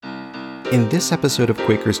In this episode of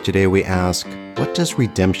Quakers Today, we ask, what does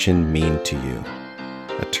redemption mean to you?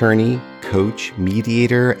 Attorney, coach,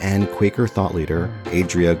 mediator, and Quaker thought leader,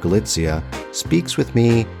 Adria Galizia, speaks with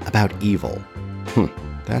me about evil.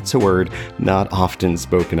 That's a word not often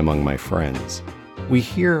spoken among my friends. We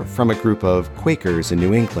hear from a group of Quakers in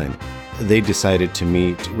New England. They decided to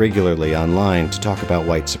meet regularly online to talk about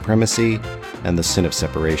white supremacy and the sin of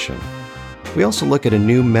separation. We also look at a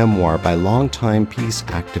new memoir by longtime peace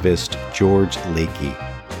activist George Lakey.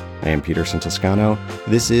 I am Peter Santoscano.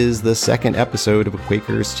 This is the second episode of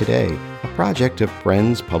Quakers Today, a project of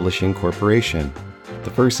Friends Publishing Corporation. The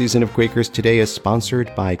first season of Quakers Today is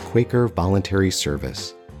sponsored by Quaker Voluntary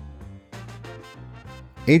Service.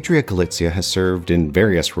 Adria Galizia has served in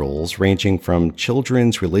various roles, ranging from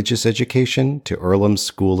children's religious education to Earlham's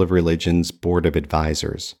School of Religion's Board of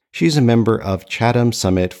Advisors. She's a member of Chatham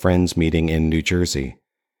Summit Friends Meeting in New Jersey.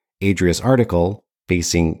 Adria's article,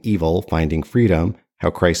 Facing Evil, Finding Freedom,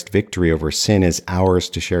 How Christ's Victory Over Sin is Ours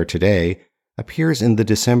to Share Today, appears in the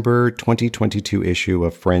December 2022 issue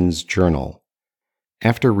of Friends Journal.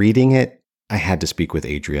 After reading it, I had to speak with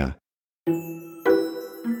Adria.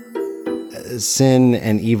 Sin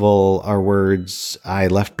and evil are words I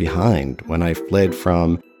left behind when I fled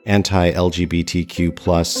from anti-LGBTQ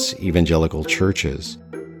plus evangelical churches.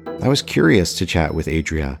 I was curious to chat with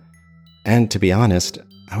Adria, and to be honest,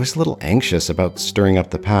 I was a little anxious about stirring up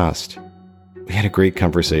the past. We had a great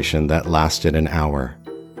conversation that lasted an hour.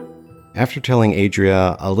 After telling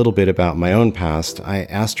Adria a little bit about my own past, I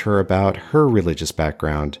asked her about her religious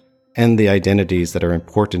background and the identities that are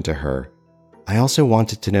important to her. I also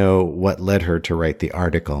wanted to know what led her to write the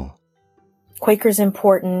article. Quakers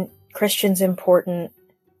important, Christians important.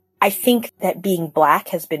 I think that being Black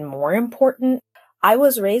has been more important. I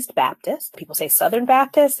was raised Baptist. People say Southern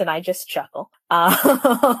Baptist, and I just chuckle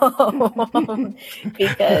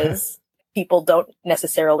because people don't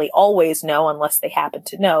necessarily always know, unless they happen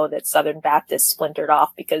to know, that Southern Baptists splintered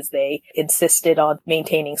off because they insisted on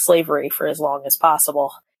maintaining slavery for as long as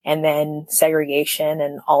possible. And then segregation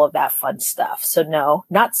and all of that fun stuff. So no,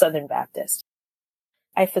 not Southern Baptist.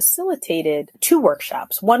 I facilitated 2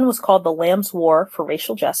 workshops. One was called The Lamb's War for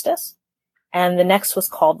Racial Justice, and the next was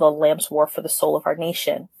called The Lamb's War for the Soul of Our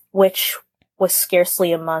Nation, which was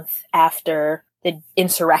scarcely a month after the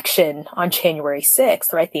insurrection on January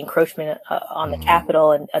 6th, right? The encroachment on the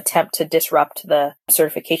Capitol and attempt to disrupt the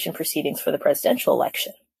certification proceedings for the presidential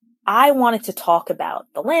election. I wanted to talk about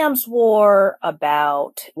the Lamb's War,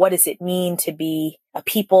 about what does it mean to be a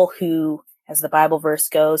people who, as the Bible verse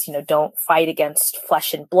goes, don't fight against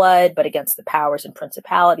flesh and blood, but against the powers and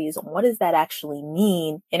principalities. And what does that actually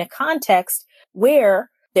mean in a context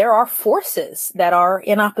where there are forces that are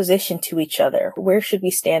in opposition to each other? Where should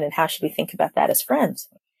we stand and how should we think about that as friends?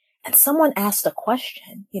 And someone asked a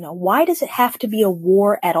question, why does it have to be a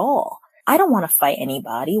war at all? I don't want to fight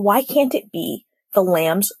anybody. Why can't it be the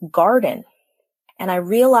Lamb's Garden? And I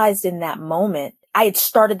realized in that moment, I had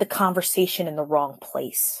started the conversation in the wrong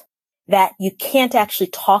place. That you can't actually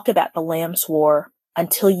talk about the Lamb's War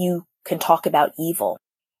until you can talk about evil.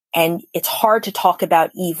 And it's hard to talk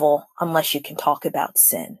about evil unless you can talk about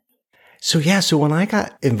sin. So when I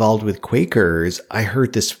got involved with Quakers, I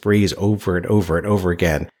heard this phrase over and over and over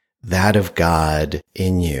again, that of God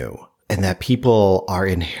in you. And that people are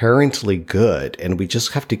inherently good, and we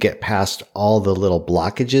just have to get past all the little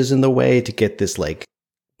blockages in the way to get this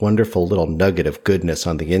wonderful little nugget of goodness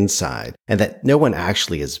on the inside, and that no one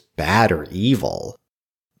actually is bad or evil.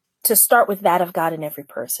 To start with that of God in every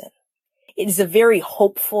person. It is a very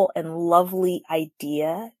hopeful and lovely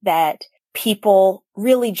idea that people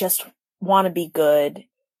really just want to be good,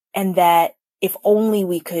 and that if only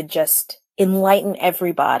we could just enlighten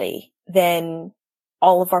everybody, then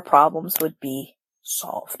all of our problems would be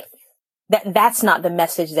solved. That's not the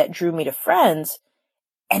message that drew me to Friends,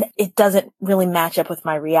 and it doesn't really match up with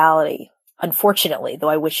my reality, unfortunately, though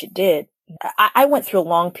I wish it did. I went through a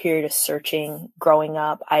long period of searching growing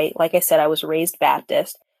up. Like I said, I was raised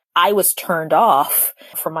Baptist. I was turned off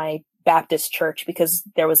from my Baptist church because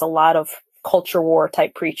there was a lot of culture war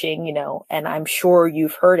type preaching, and I'm sure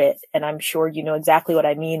you've heard it, and I'm sure you know exactly what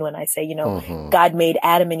I mean when I say, God made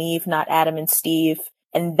Adam and Eve, not Adam and Steve.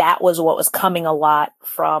 And that was what was coming a lot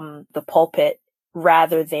from the pulpit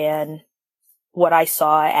rather than what I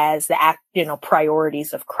saw as the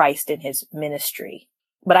priorities of Christ in his ministry.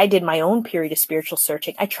 But I did my own period of spiritual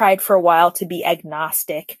searching. I tried for a while to be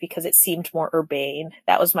agnostic because it seemed more urbane.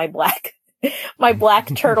 That was my black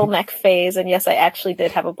turtleneck phase. And yes, I actually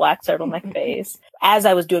did have a black turtleneck phase. As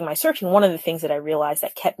I was doing my searching, one of the things that I realized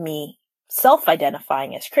that kept me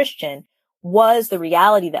self-identifying as Christian was the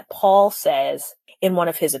reality that Paul says in one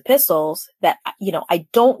of his epistles that, I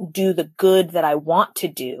don't do the good that I want to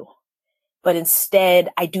do, but instead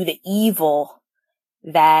I do the evil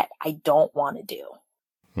that I don't want to do.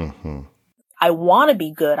 Mm-hmm. I want to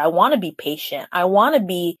be good. I want to be patient. I want to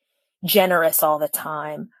be generous all the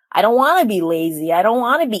time. I don't want to be lazy. I don't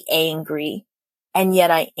want to be angry. And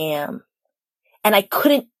yet I am. And I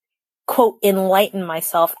couldn't, quote, enlighten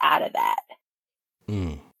myself out of that.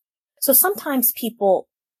 Mm. So sometimes people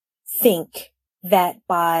think that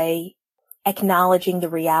by acknowledging the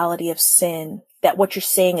reality of sin, that what you're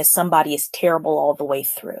saying is somebody is terrible all the way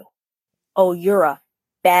through. Oh, you're a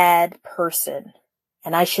bad person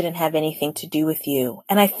and I shouldn't have anything to do with you.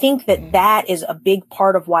 And I think that that is a big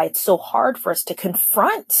part of why it's so hard for us to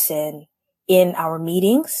confront sin in our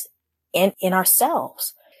meetings and in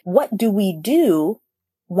ourselves. What do we do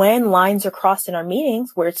when lines are crossed in our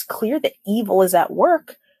meetings where it's clear that evil is at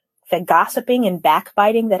work? The gossiping and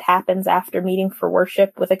backbiting that happens after meeting for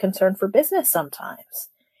worship with a concern for business sometimes.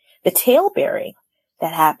 The talebearing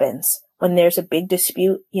that happens when there's a big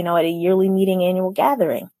dispute, at a yearly meeting, annual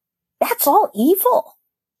gathering. That's all evil.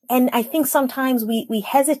 And I think sometimes we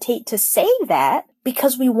hesitate to say that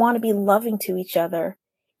because we want to be loving to each other.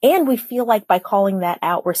 And we feel like by calling that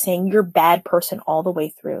out, we're saying you're a bad person all the way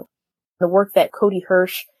through. The work that Cody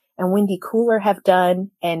Hirsch and Wendy Cooler have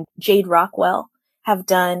done and Jade Rockwell have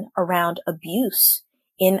done around abuse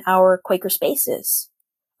in our Quaker spaces.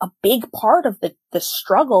 A big part of the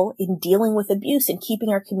struggle in dealing with abuse and keeping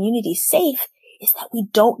our community safe is that we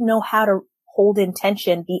don't know how to hold in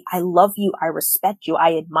tension the I love you, I respect you,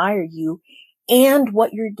 I admire you, and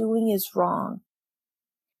what you're doing is wrong.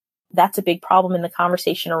 That's a big problem in the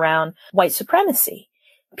conversation around white supremacy.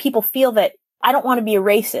 People feel that I don't want to be a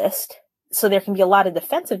racist, so there can be a lot of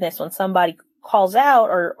defensiveness when somebody calls out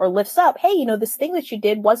or lifts up, hey, this thing that you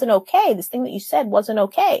did wasn't okay. This thing that you said wasn't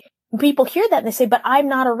okay. And people hear that and they say, but I'm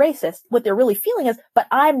not a racist. What they're really feeling is, but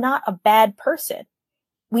I'm not a bad person.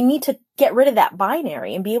 We need to get rid of that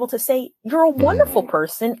binary and be able to say, you're a wonderful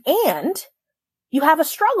person and you have a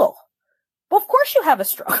struggle. Well, of course you have a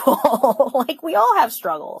struggle. Like we all have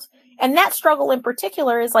struggles. And that struggle in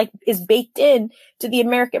particular is baked in to the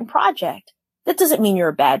American project. That doesn't mean you're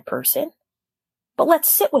a bad person. But let's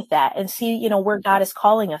sit with that and see, where God is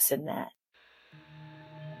calling us in that.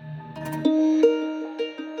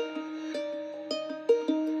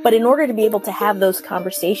 But in order to be able to have those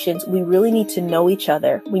conversations, we really need to know each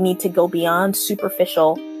other. We need to go beyond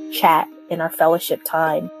superficial chat in our fellowship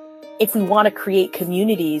time. If we want to create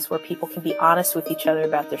communities where people can be honest with each other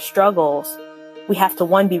about their struggles, we have to,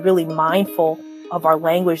 one, be really mindful of our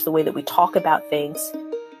language, the way that we talk about things,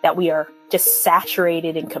 that we are just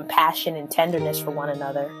saturated in compassion and tenderness for one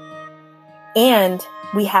another. And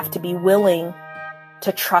we have to be willing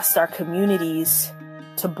to trust our communities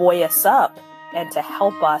to buoy us up and to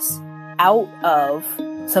help us out of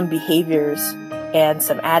some behaviors and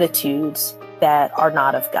some attitudes that are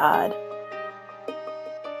not of God.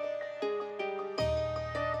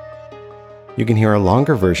 You can hear a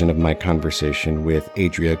longer version of my conversation with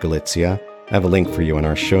Adria Galizia. I have a link for you in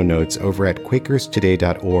our show notes over at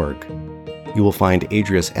quakerstoday.org. You will find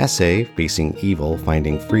Adria's essay, Facing Evil,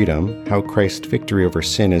 Finding Freedom, How Christ's Victory Over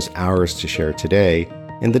Sin is Ours to Share Today,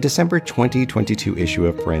 in the December 2022 issue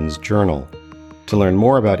of Friends Journal. To learn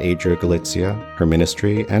more about Adria Galizia, her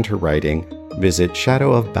ministry, and her writing, visit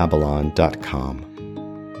shadowofbabylon.com.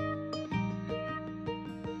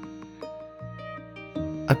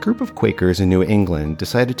 A group of Quakers in New England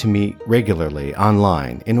decided to meet regularly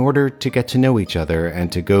online in order to get to know each other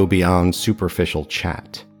and to go beyond superficial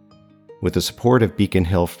chat. With the support of Beacon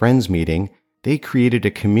Hill Friends Meeting, they created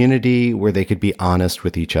a community where they could be honest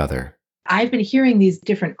with each other. I've been hearing these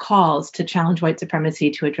different calls to challenge white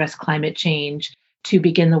supremacy, to address climate change, to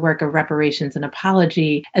begin the work of reparations and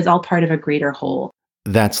apology as all part of a greater whole.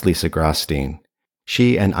 That's Lisa Grosstein.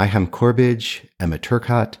 She and Iham Corbidge, Emma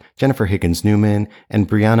Turcott, Jennifer Higgins-Newman, and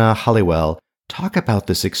Brianna Halliwell talk about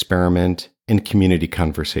this experiment in community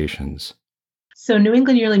conversations. So New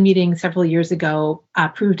England Yearly Meeting several years ago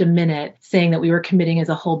approved a minute saying that we were committing as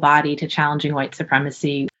a whole body to challenging white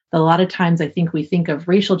supremacy. A lot of times I think we think of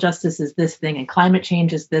racial justice as this thing and climate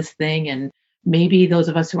change as this thing, and maybe those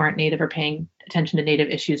of us who aren't Native or paying attention to Native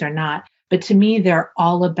issues are not. But to me, they're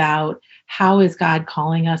all about how is God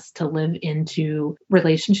calling us to live into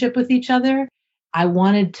relationship with each other. I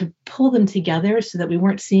wanted to pull them together so that we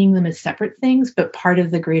weren't seeing them as separate things, but part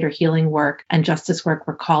of the greater healing work and justice work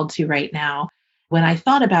we're called to right now. When I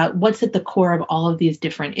thought about what's at the core of all of these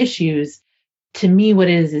different issues, to me, what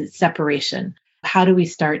it is separation. How do we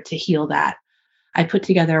start to heal that? I put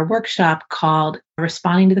together a workshop called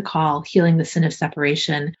Responding to the Call, Healing the Sin of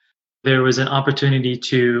Separation. There was an opportunity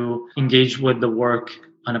to engage with the work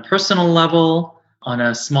on a personal level, on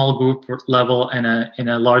a small group level, and in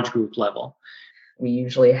a large group level. We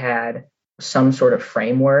usually had some sort of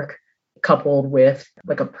framework coupled with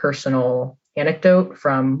like a personal anecdote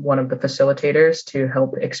from one of the facilitators to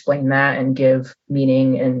help explain that and give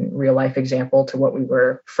meaning and real life example to what we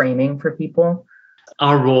were framing for people.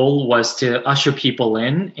 Our role was to usher people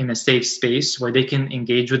in a safe space where they can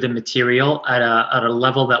engage with the material at a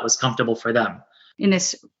level that was comfortable for them. In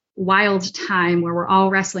this wild time where we're all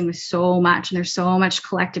wrestling with so much and there's so much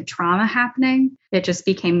collective trauma happening, it just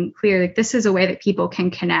became clear that this is a way that people can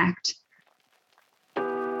connect.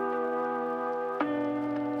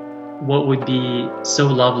 What would be so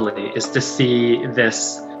lovely is to see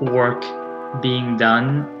this work being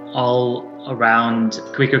done all around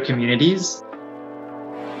Quaker communities.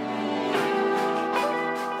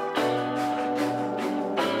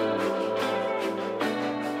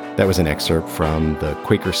 That was an excerpt from the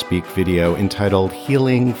Quaker Speak video entitled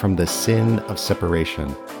Healing from the Sin of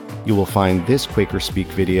Separation. You will find this Quaker Speak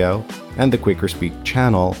video and the Quaker Speak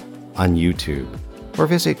channel on YouTube, or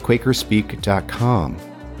visit quakerspeak.com.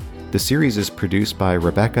 The series is produced by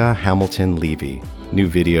Rebecca Hamilton Levy. New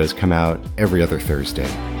videos come out every other Thursday.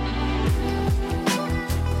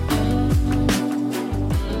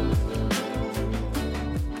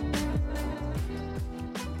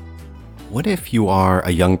 What if you are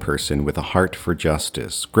a young person with a heart for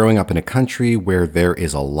justice, growing up in a country where there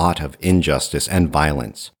is a lot of injustice and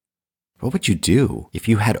violence? What would you do if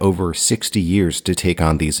you had over 60 years to take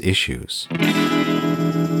on these issues?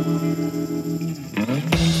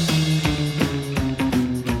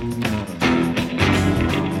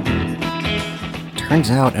 Turns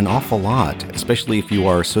out an awful lot, especially if you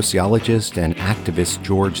are sociologist and activist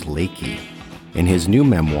George Lakey. In his new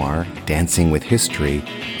memoir, Dancing with History,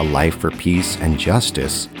 A Life for Peace and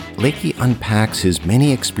Justice, Lakey unpacks his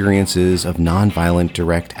many experiences of nonviolent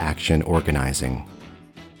direct action organizing.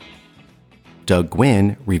 Doug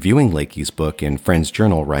Gwynn, reviewing Lakey's book in Friends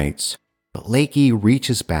Journal, writes, "But Lakey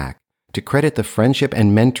reaches back to credit the friendship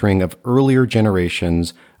and mentoring of earlier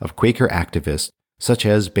generations of Quaker activists such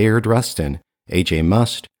as Bayard Rustin, A.J.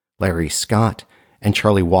 Must, Larry Scott, and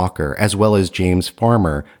Charlie Walker, as well as James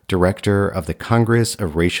Farmer, director of the Congress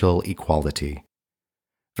of Racial Equality."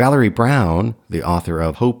 Valerie Brown, the author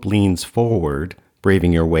of Hope Leans Forward,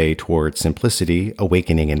 Braving Your Way Toward Simplicity,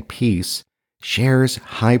 Awakening and Peace, shares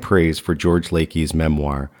high praise for George Lakey's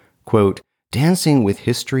memoir. Quote, "Dancing with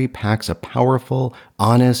History packs a powerful,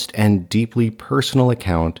 honest, and deeply personal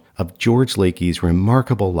account of George Lakey's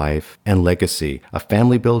remarkable life and legacy of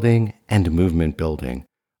family building and movement building,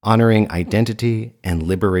 honoring identity and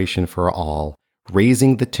liberation for all,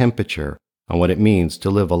 raising the temperature on what it means to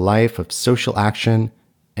live a life of social action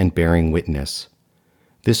and bearing witness.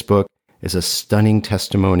 This book is a stunning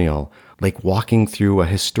testimonial, like walking through a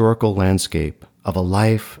historical landscape of a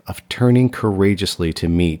life of turning courageously to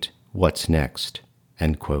meet what's next."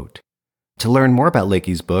 End quote. To learn more about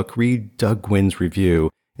Lakey's book, read Doug Gwynn's review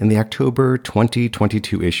in the October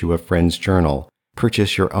 2022 issue of Friends Journal.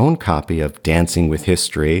 Purchase your own copy of Dancing with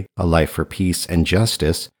History, A Life for Peace and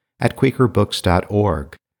Justice at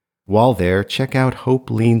quakerbooks.org. While there, check out Hope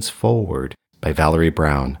Leans Forward by Valerie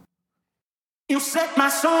Brown. You set my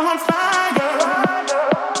soul on fire.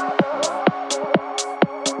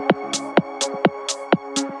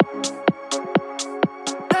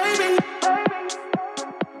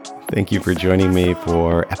 Thank you for joining me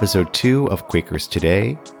for episode 2 of Quakers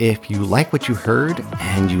Today. If you like what you heard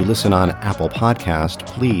and you listen on Apple Podcast,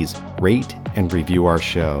 please rate and review our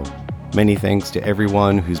show. Many thanks to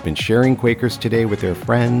everyone who's been sharing Quakers Today with their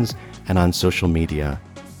friends and on social media.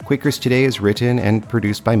 Quakers Today is written and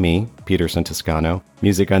produced by me, Peter Santoscano.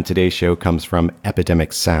 Music on today's show comes from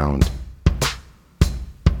Epidemic Sound.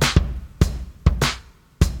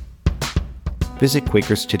 Visit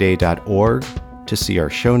quakerstoday.org to see our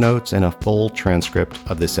show notes and a full transcript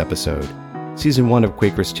of this episode. Season 1 of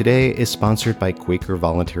Quakers Today is sponsored by Quaker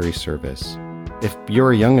Voluntary Service. If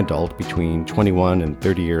you're a young adult between 21 and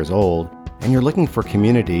 30 years old, and you're looking for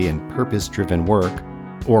community and purpose-driven work,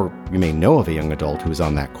 or you may know of a young adult who is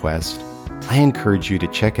on that quest, I encourage you to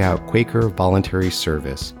check out Quaker Voluntary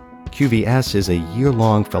Service. QVS is a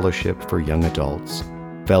year-long fellowship for young adults.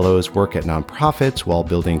 Fellows work at nonprofits while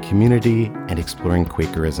building community and exploring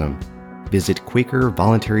Quakerism. Visit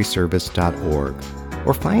quakervoluntaryservice.org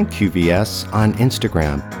or find QVS on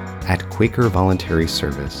Instagram at Quaker Voluntary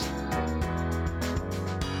Service.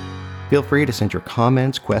 Feel free to send your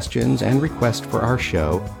comments, questions, and requests for our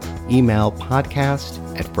show. Email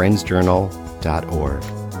podcast@friendsjournal.org.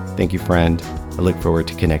 Thank you, friend. I look forward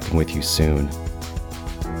to connecting with you soon.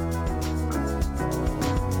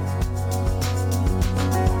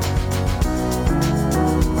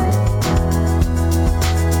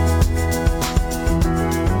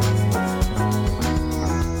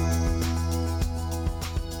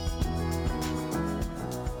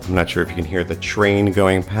 I'm not sure if you can hear the train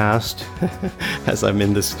going past as I'm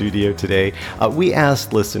in the studio today. We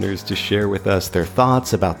asked listeners to share with us their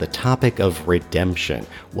thoughts about the topic of redemption.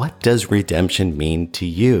 What does redemption mean to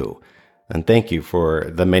you? And thank you for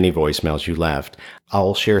the many voicemails you left.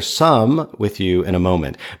 I'll share some with you in a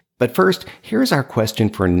moment. But first, here's our question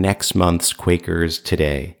for next month's Quakers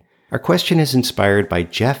Today. Our question is inspired by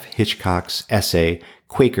Jeff Hitchcock's essay,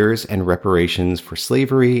 Quakers and Reparations for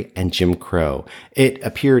Slavery and Jim Crow. It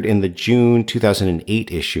appeared in the June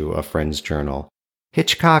 2008 issue of Friends Journal.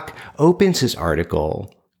 Hitchcock opens his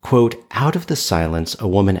article, quote, "Out of the silence, a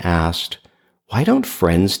woman asked, 'Why don't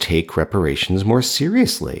Friends take reparations more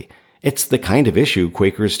seriously? It's the kind of issue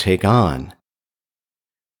Quakers take on.'"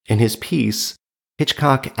 In his piece,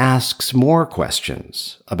 Hitchcock asks more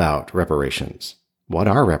questions about reparations. What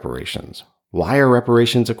are reparations? Why are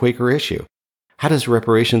reparations a Quaker issue? How does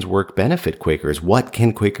reparations work benefit Quakers? What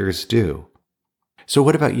can Quakers do? So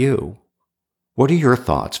what about you? What are your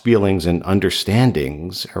thoughts, feelings, and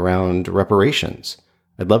understandings around reparations?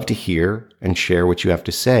 I'd love to hear and share what you have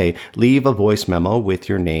to say. Leave a voice memo with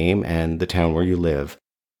your name and the town where you live.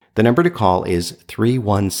 The number to call is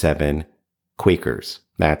 317-QUAKERS.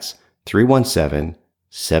 That's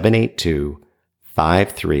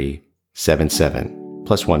 317-782-5377.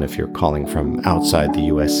 +1 if you're calling from outside the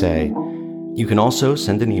USA. You can also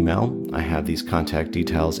send an email. I have these contact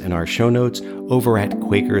details in our show notes over at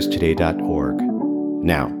quakerstoday.org.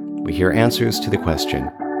 Now, we hear answers to the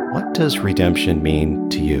question, what does redemption mean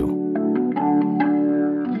to you?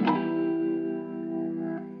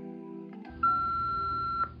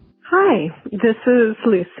 Hi, this is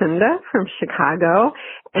Lucinda from Chicago,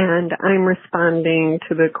 and I'm responding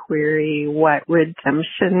to the query, what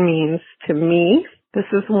redemption means to me. This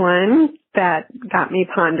is one that got me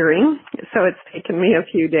pondering, so it's taken me a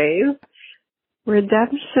few days.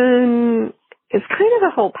 Redemption is kind of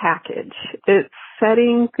a whole package. It's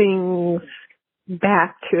setting things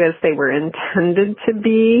back to as they were intended to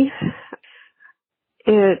be.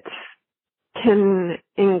 It can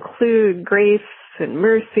include grace and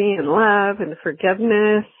mercy and love and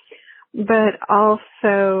forgiveness, but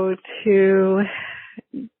also to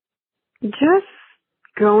just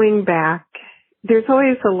going back. There's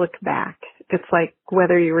always a look back. It's like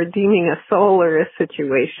whether you're redeeming a soul or a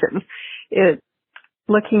situation. It's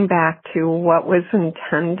looking back to what was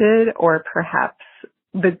intended or perhaps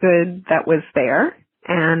the good that was there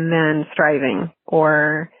and then striving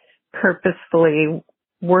or purposefully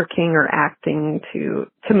working or acting to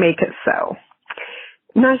make it so.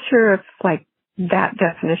 Not sure if like that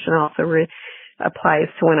definition also applies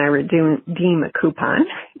to when I redeem a coupon,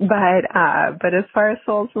 but as far as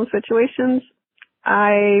souls and situations,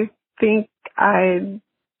 I think I'd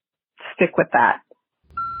stick with that.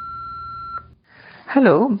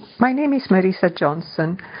 Hello, my name is Marisa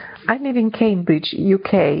Johnson. I live in Cambridge,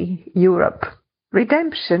 UK, Europe.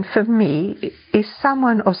 Redemption for me is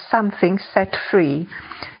someone or something set free,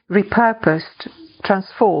 repurposed,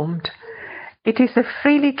 transformed. It is a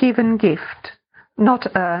freely given gift, not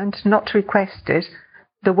earned, not requested,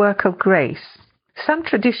 the work of grace. Some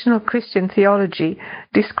traditional Christian theology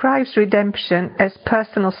describes redemption as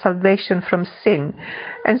personal salvation from sin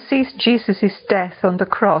and sees Jesus' death on the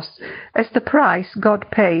cross as the price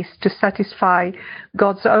God pays to satisfy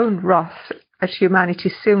God's own wrath at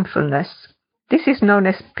humanity's sinfulness. This is known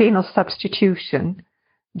as penal substitution.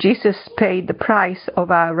 Jesus paid the price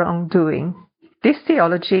of our wrongdoing. This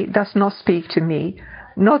theology does not speak to me,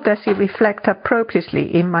 nor does it reflect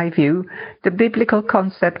appropriately, in my view, the biblical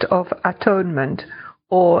concept of atonement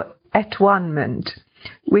or at-one-ment,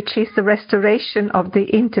 which is the restoration of the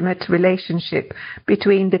intimate relationship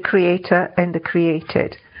between the Creator and the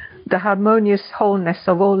created, the harmonious wholeness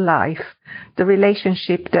of all life, the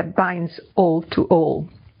relationship that binds all to all.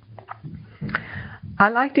 I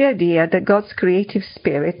like the idea that God's creative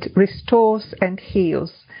spirit restores and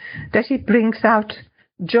heals, that it brings out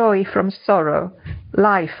joy from sorrow,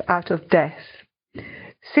 life out of death.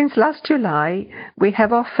 Since last July, we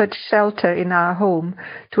have offered shelter in our home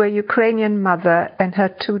to a Ukrainian mother and her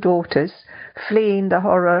 2 daughters fleeing the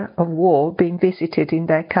horror of war being visited in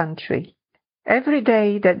their country. Every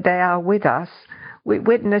day that they are with us, we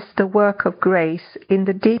witness the work of grace in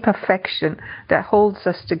the deep affection that holds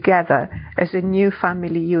us together as a new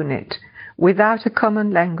family unit, without a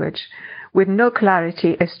common language, with no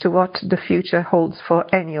clarity as to what the future holds for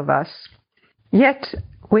any of us. Yet,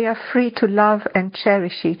 we are free to love and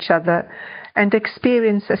cherish each other and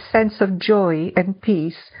experience a sense of joy and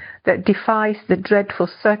peace that defies the dreadful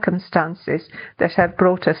circumstances that have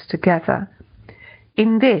brought us together.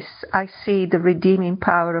 In this, I see the redeeming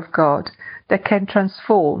power of God that can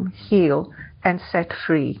transform, heal, and set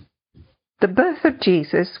free. The birth of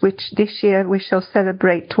Jesus, which this year we shall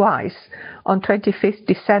celebrate twice, on 25th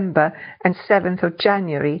December and 7th of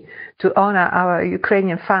January, to honor our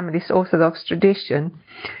Ukrainian family's Orthodox tradition,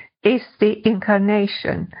 is the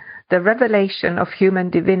incarnation, the revelation of human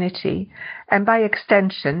divinity, and by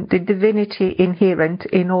extension, the divinity inherent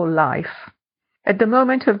in all life. At the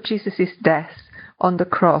moment of Jesus' death on the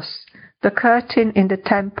cross, the curtain in the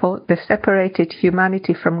temple that separated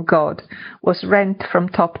humanity from God was rent from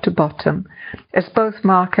top to bottom, as both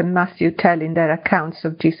Mark and Matthew tell in their accounts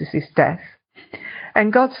of Jesus' death.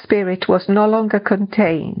 And God's Spirit was no longer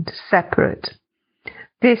contained, separate.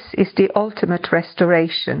 This is the ultimate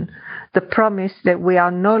restoration, the promise that we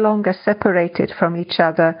are no longer separated from each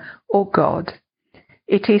other or God.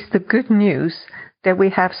 It is the good news that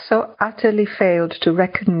we have so utterly failed to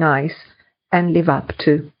recognize and live up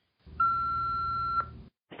to.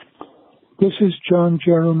 This is John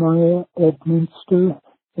Jeremiah Edminster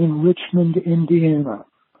in Richmond, Indiana.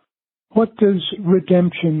 What does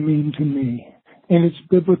redemption mean to me? In its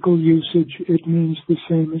biblical usage, it means the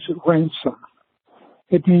same as ransom.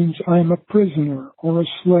 It means I am a prisoner or a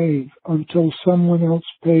slave until someone else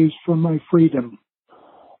pays for my freedom.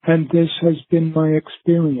 And this has been my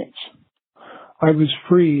experience. I was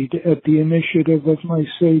freed at the initiative of my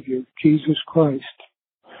Savior, Jesus Christ.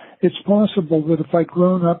 It's possible that if I'd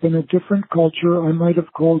grown up in a different culture, I might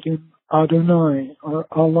have called him Adonai or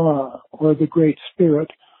Allah or the Great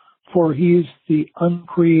Spirit, for he is the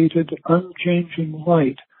uncreated, unchanging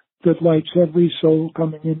light that lights every soul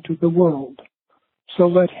coming into the world. So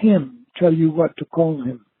let him tell you what to call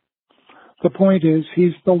him. The point is,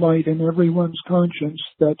 he's the light in everyone's conscience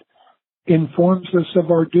that informs us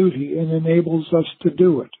of our duty and enables us to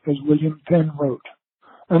do it, as William Penn wrote.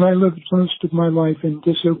 And I lived most of my life in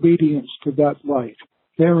disobedience to that light.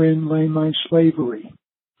 Therein lay my slavery.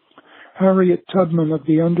 Harriet Tubman of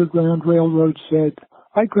the Underground Railroad said,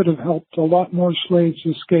 I could have helped a lot more slaves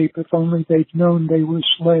escape if only they'd known they were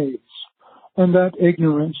slaves. And that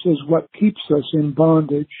ignorance is what keeps us in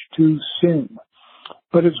bondage to sin.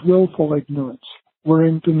 But it's willful ignorance. We're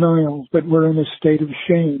in denial, but we're in a state of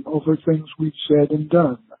shame over things we've said and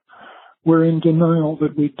done. We're in denial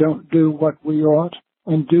that we don't do what we ought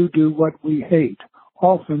and do what we hate,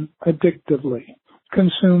 often addictively.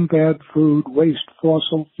 Consume bad food, waste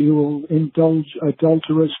fossil fuel, indulge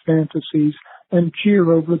adulterous fantasies, and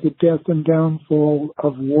cheer over the death and downfall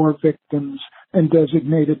of war victims and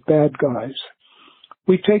designated bad guys.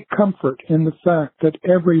 We take comfort in the fact that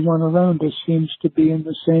everyone around us seems to be in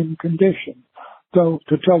the same condition, though,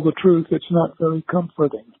 to tell the truth, it's not very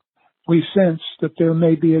comforting. We sense that there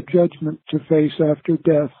may be a judgment to face after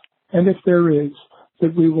death, and if there is,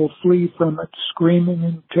 that we will flee from it, screaming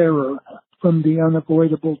in terror from the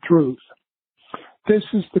unavoidable truth. This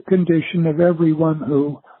is the condition of everyone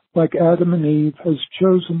who, like Adam and Eve, has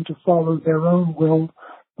chosen to follow their own will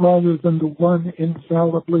rather than the one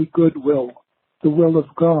infallibly good will, the will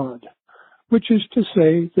of God, which is to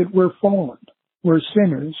say that we're fallen, we're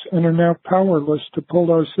sinners, and are now powerless to pull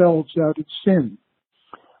ourselves out of sin.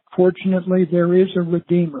 Fortunately, there is a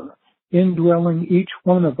Redeemer indwelling each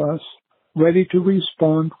one of us, ready to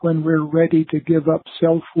respond when we're ready to give up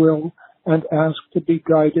self-will and ask to be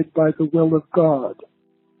guided by the will of God.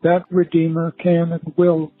 That Redeemer can and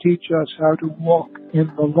will teach us how to walk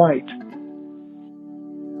in the light